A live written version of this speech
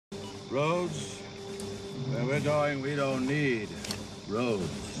Roads? Where we're going, we don't need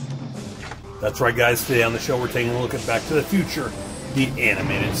roads. That's right, guys. Today on the show, we're taking a look at Back to the Future, the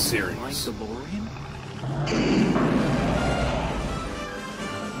animated series. Like DeLorean?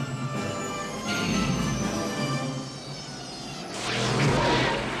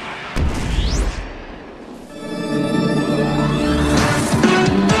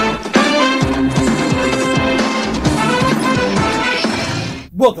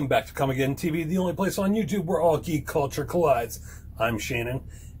 Welcome back to Come Again TV, the only place on YouTube where all geek culture collides. I'm Shannon,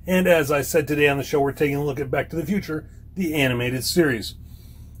 and as I said today on the show, we're taking a look at Back to the Future, the animated series.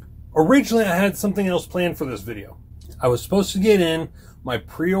 Originally, I had something else planned for this video. I was supposed to get in my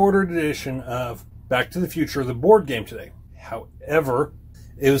pre-ordered edition of Back to the Future, the board game, today. However,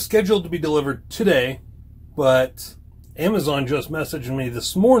 it was scheduled to be delivered today, but Amazon just messaged me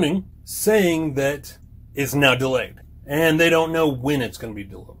this morning saying that it's now delayed. And they don't know when it's going to be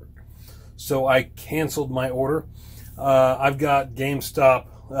delivered. So I canceled my order. I've got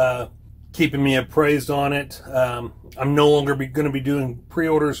GameStop keeping me appraised on it. I'm no longer going to be doing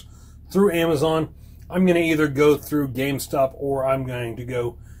pre-orders through Amazon. I'm going to either go through GameStop or I'm going to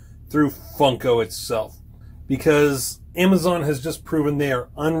go through Funko itself. Because Amazon has just proven they are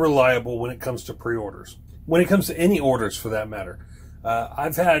unreliable when it comes to pre-orders. When it comes to any orders, for that matter.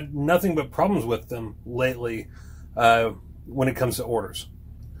 I've had nothing but problems with them lately. When it comes to orders.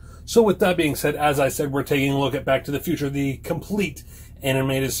 So with that being said, as I said, we're taking a look at Back to the Future, the complete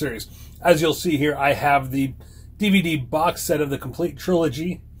animated series. As you'll see here, I have the DVD box set of the complete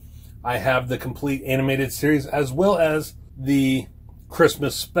trilogy. I have the complete animated series, as well as the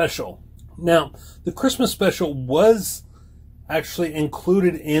Christmas special. Now, the Christmas special was actually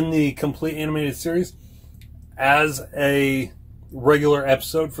included in the complete animated series as a regular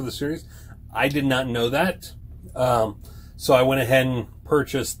episode for the series. I did not know that. So I went ahead and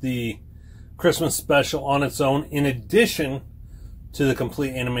purchased the Christmas special on its own in addition to the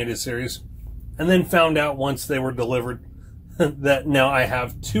complete animated series, and then found out once they were delivered that now I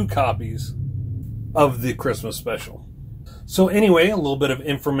have 2 copies of the Christmas special. So anyway, a little bit of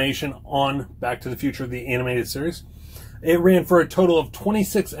information on Back to the Future, the animated series. It ran for a total of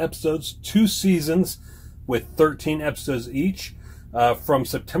 26 episodes, 2 seasons with 13 episodes each. From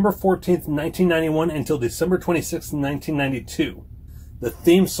September 14th, 1991 until December 26th, 1992. The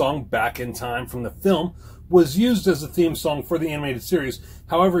theme song, Back in Time, from the film was used as a theme song for the animated series.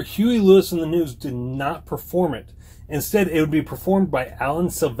 However, Huey Lewis and the News did not perform it. Instead, it would be performed by Alan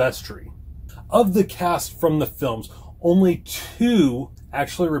Silvestri. Of the cast from the films, only 2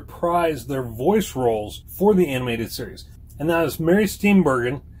 actually reprised their voice roles for the animated series. And that is Mary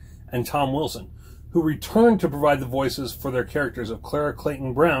Steenburgen and Tom Wilson, who returned to provide the voices for their characters of Clara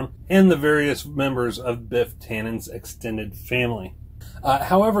Clayton Brown and the various members of Biff Tannen's extended family.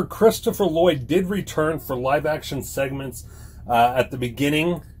 However, Christopher Lloyd did return for live-action segments at the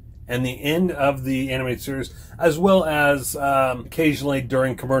beginning and the end of the animated series, as well as occasionally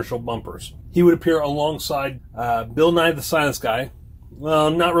during commercial bumpers. He would appear alongside Bill Nye the Science Guy.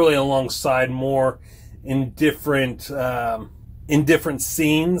 Well, not really alongside, more in different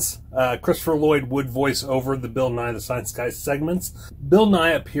scenes. Christopher Lloyd would voice over the Bill Nye the Science Guy segments. Bill Nye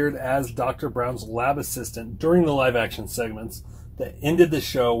appeared as Dr. Brown's lab assistant during the live-action segments that ended the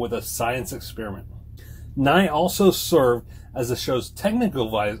show with a science experiment. Nye also served as the show's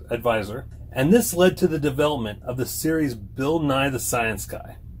technical advisor, and this led to the development of the series Bill Nye the Science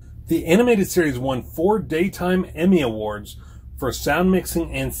Guy. The animated series won 4 Daytime Emmy Awards for sound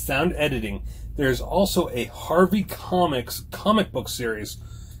mixing and sound editing. There's also a Harvey Comics comic book series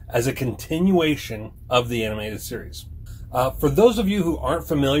as a continuation of the animated series. For those of you who aren't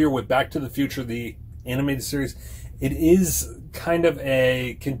familiar with Back to the Future, the animated series, it is kind of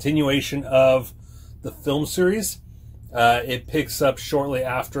a continuation of the film series. It picks up shortly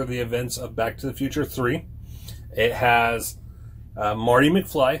after the events of Back to the Future 3. It has Marty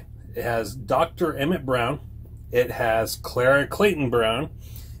McFly. It has Dr. Emmett Brown. It has Clara Clayton Brown.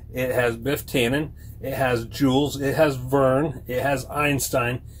 It has Biff Tannen, it has Jules, it has Verne, it has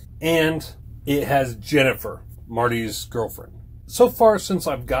Einstein, and it has Jennifer, Marty's girlfriend. So far, since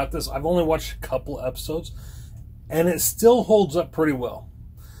I've got this, I've only watched a couple episodes, and it still holds up pretty well.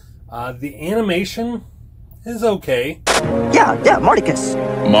 The animation is okay. Yeah, Marticus.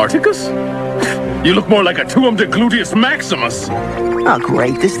 Marticus? You look more like a tuum de gluteus maximus. Oh,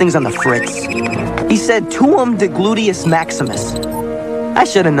 great, this thing's on the fritz. He said tuum de gluteus maximus. I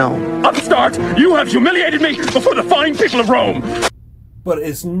should have known. Upstart! You have humiliated me before the fine people of Rome! But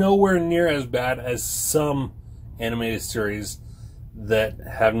it's nowhere near as bad as some animated series that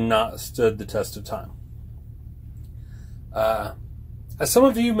have not stood the test of time. As some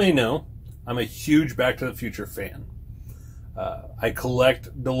of you may know, I'm a huge Back to the Future fan. I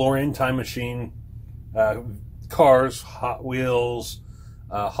collect DeLorean time machine cars, Hot Wheels,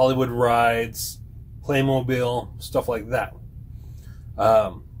 Hollywood rides, Playmobil, stuff like that.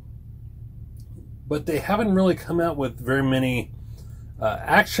 But they haven't really come out with very many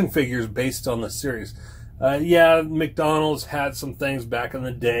action figures based on the series. Yeah, McDonald's had some things back in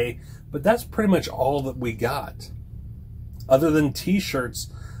the day, but that's pretty much all that we got. Other than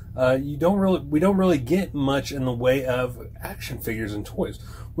T-shirts, we don't really get much in the way of action figures and toys,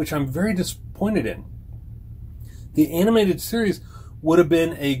 which I'm very disappointed in. The animated series would have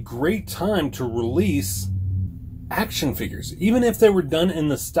been a great time to release action figures. Even if they were done in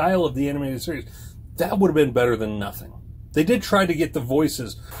the style of the animated series, that would have been better than nothing. They did try to get the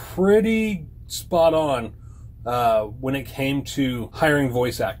voices pretty spot on when it came to hiring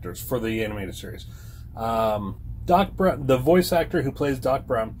voice actors for the animated series. Doc Brown, the voice actor who plays Doc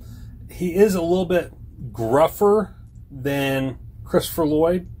Brown, he is a little bit gruffer than Christopher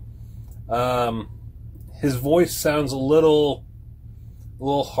Lloyd. His voice sounds a little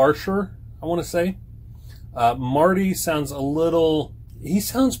harsher, I want to say. Marty sounds he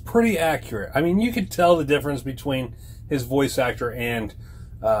sounds pretty accurate. I mean, you could tell the difference between his voice actor and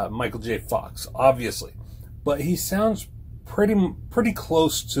Michael J. Fox, obviously. But he sounds pretty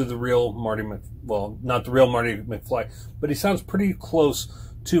close to the real Marty well, not the real Marty McFly, but he sounds pretty close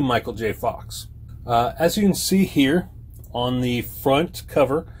to Michael J. Fox. As you can see here on the front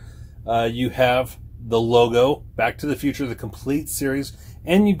cover, you have the logo, Back to the Future, the complete series,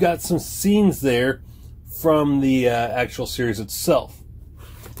 and you've got some scenes there from the actual series itself.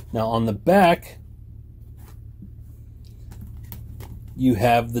 Now on the back, you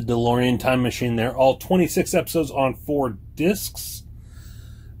have the DeLorean time machine there, all 26 episodes on 4 discs.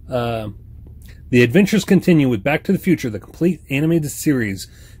 The adventures continue with Back to the Future, the complete animated series,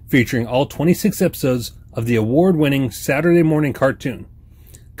 featuring all 26 episodes of the award-winning Saturday morning cartoon,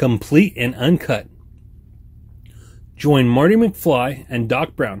 complete and uncut. Join Marty McFly and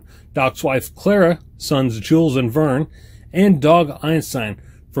Doc Brown, Doc's wife Clara, sons Jules and Verne, and dog Einstein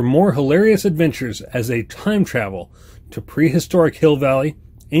for more hilarious adventures as they time travel to prehistoric Hill Valley,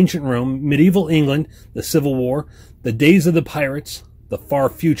 ancient Rome, medieval England, the Civil War, the days of the pirates, the far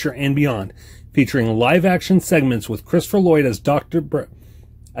future, and beyond, featuring live-action segments with Christopher Lloyd as Doc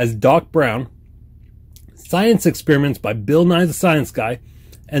Brown, science experiments by Bill Nye the Science Guy,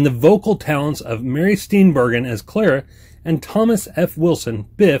 and the vocal talents of Mary Steenburgen as Clara and Thomas F. Wilson,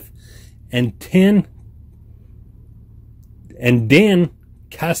 Biff, and Dan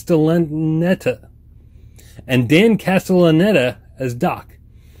Castellaneta. As Doc.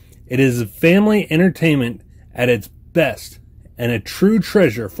 It is family entertainment at its best and a true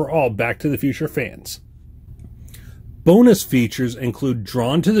treasure for all Back to the Future fans. Bonus features include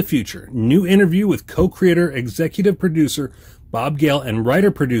Drawn to the Future, new interview with co-creator, executive producer Bob Gale and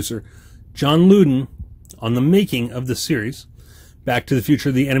writer-producer John Loudon on the making of the series. Back to the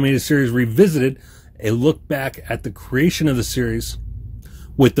Future, the animated series revisited, a look back at the creation of the series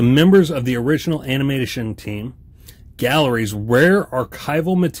with the members of the original animation team. Galleries, rare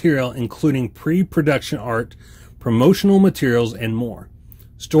archival material including pre-production art, promotional materials, and more.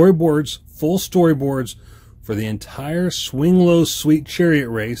 Storyboards, full storyboards for the entire Swing Low Sweet Chariot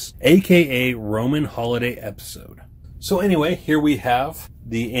race, aka Roman holiday episode. So anyway, here we have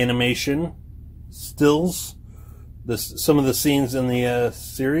the animation stills, some of the scenes in the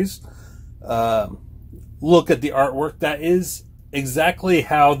series. Look at the artwork. That is exactly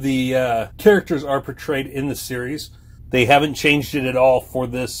how the characters are portrayed in the series. They haven't changed it at all for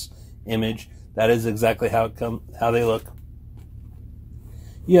this image. That is exactly how they look.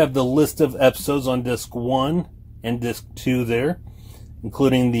 You have the list of episodes on disc 1 and disc 2 there,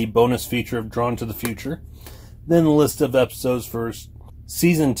 including the bonus feature of Drawn to the Future. Then the list of episodes for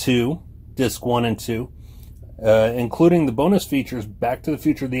season 2, disc 1 and 2, including the bonus features Back to the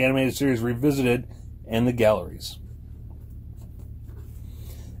Future, the animated series revisited, and the galleries.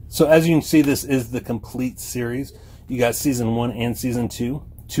 So as you can see, this is the complete series. You got season 1 and season 2,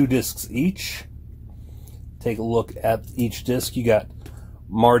 2 discs each. Take a look at each disc. You got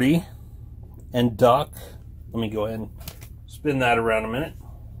Marty and Doc. Let me go ahead and spin that around a minute.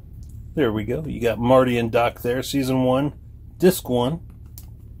 There we go. You got Marty and Doc there. Season 1, disc 1.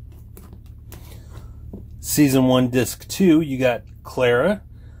 Season 1, disc 2, you got Clara,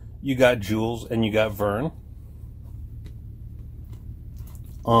 you got Jules, and you got Verne.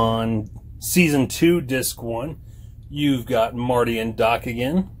 On season 2, disc 1, you've got Marty and Doc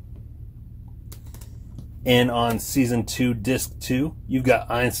again. And on season 2, disc 2, you've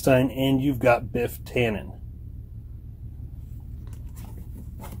got Einstein and you've got Biff Tannen.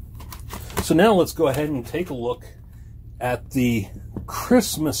 So now let's go ahead and take a look at the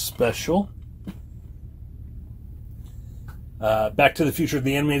Christmas special. Back to the Future,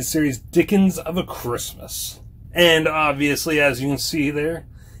 the animated series, Dickens of a Christmas. And obviously, as you can see there,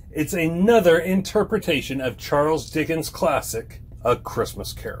 it's another interpretation of Charles Dickens' classic, A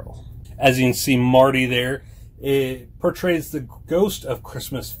Christmas Carol. As you can see, Marty there, it portrays the ghost of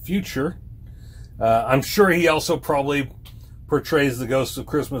Christmas future. I'm sure he also probably portrays the ghost of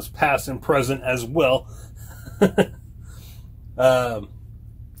Christmas past and present as well.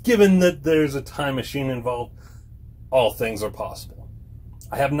 Given that there's a time machine involved, all things are possible.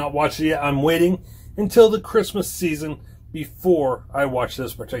 I have not watched it yet. I'm waiting until the Christmas season before I watch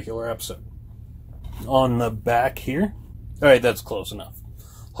this particular episode. On the back here. Alright, that's close enough.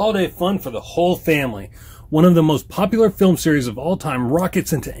 Holiday fun for the whole family. One of the most popular film series of all time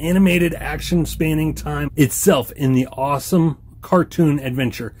rockets into animated action spanning time itself in the awesome cartoon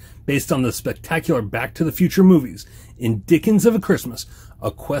adventure based on the spectacular Back to the Future movies. In Dickens of a Christmas,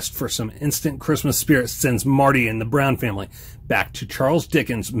 a quest for some instant Christmas spirit sends Marty and the Brown family back to Charles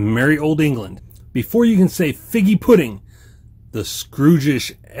Dickens' merry old England. Before you can say figgy pudding, the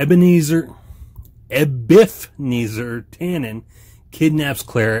Scroogish Biff Tannen kidnaps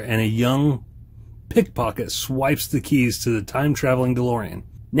Clara, and a young pickpocket swipes the keys to the time-traveling DeLorean.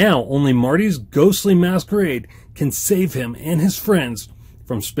 Now, only Marty's ghostly masquerade can save him and his friends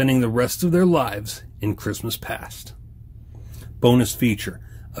from spending the rest of their lives in Christmas past. Bonus feature,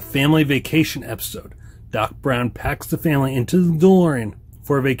 a family vacation episode. Doc Brown packs the family into the DeLorean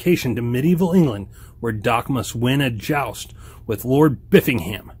for a vacation to medieval England, where Doc must win a joust with Lord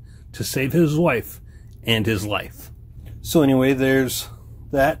Biffingham to save his wife and his life. So anyway, there's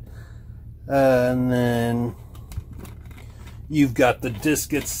that. And then you've got the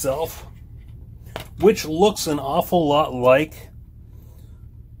disc itself, which looks an awful lot like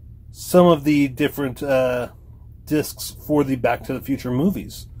some of the different discs for the Back to the Future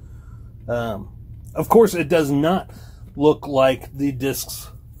movies. Of course, it does not look like the discs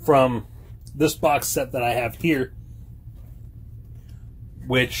from this box set that I have here,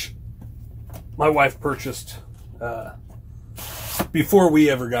 which my wife purchased before we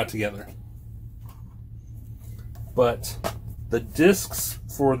ever got together. But the discs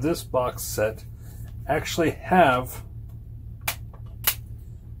for this box set actually have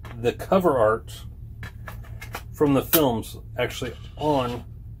the cover art from the films actually on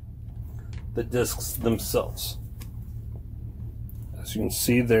the discs themselves. As you can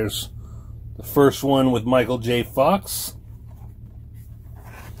see, there's the first one with Michael J. Fox.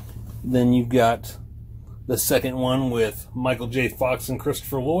 Then you've got the second one with Michael J. Fox and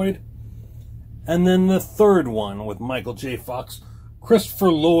Christopher Lloyd. And then the third one with Michael J. Fox,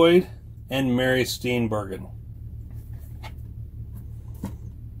 Christopher Lloyd, and Mary Steenburgen.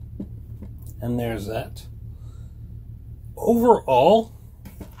 And there's that. Overall,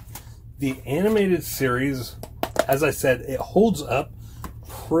 the animated series, as I said, it holds up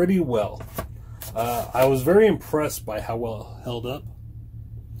pretty well. I was very impressed by how well it held up.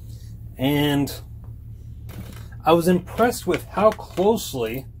 And I was impressed with how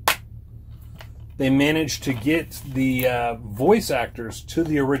closely they managed to get the voice actors to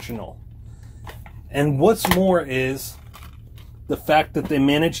the original. And what's more is the fact that they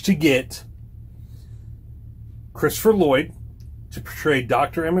managed to get Christopher Lloyd to portray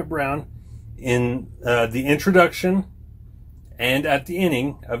Dr. Emmett Brown in the introduction and at the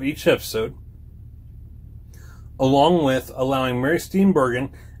ending of each episode, along with allowing Mary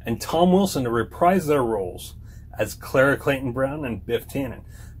Steenburgen and Tom Wilson to reprise their roles as Clara Clayton Brown and Biff Tannen.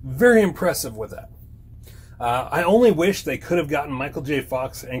 Very impressive with that. I only wish they could have gotten Michael J.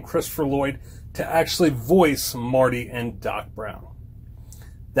 Fox and Christopher Lloyd to actually voice Marty and Doc Brown.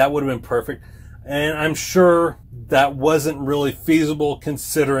 That would have been perfect. And I'm sure that wasn't really feasible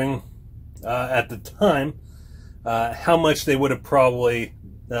considering at the time how much they would have probably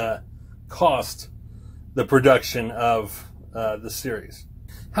cost the production of the series.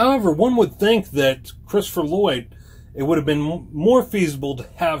 However, one would think that Christopher Lloyd, it would have been more feasible to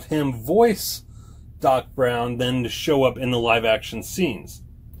have him voice Doc Brown than to show up in the live action scenes.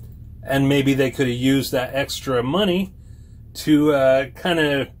 And maybe they could have used that extra money to kind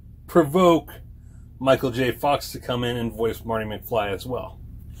of provoke Michael J. Fox to come in and voice Marty McFly as well.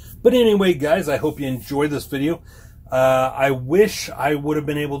 But anyway, guys, I hope you enjoyed this video. I wish I would have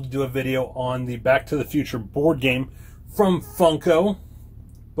been able to do a video on the Back to the Future board game from Funko.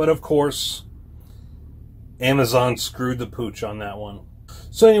 But of course, Amazon screwed the pooch on that one.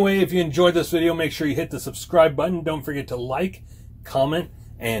 So anyway, if you enjoyed this video, make sure you hit the subscribe button. Don't forget to like, comment,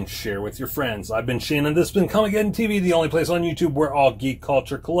 and share with your friends. I've been Shane, and this has been Comic TV, the only place on YouTube where all geek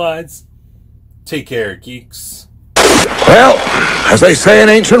culture collides. Take care, geeks. Well, as they say in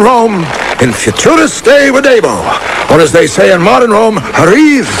ancient Rome, in futuris de videbo, or as they say in modern Rome,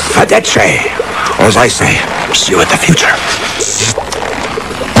 arrivederci. Or as I say, see you at the future.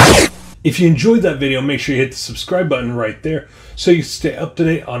 If you enjoyed that video, make sure you hit the subscribe button right there so you stay up to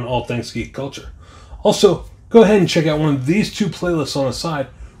date on all things geek culture. Also, go ahead and check out one of these two playlists on the side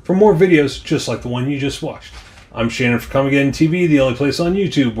for more videos just like the one you just watched. I'm Shannon for Come Again TV, the only place on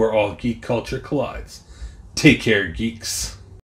YouTube where all geek culture collides. Take care, geeks.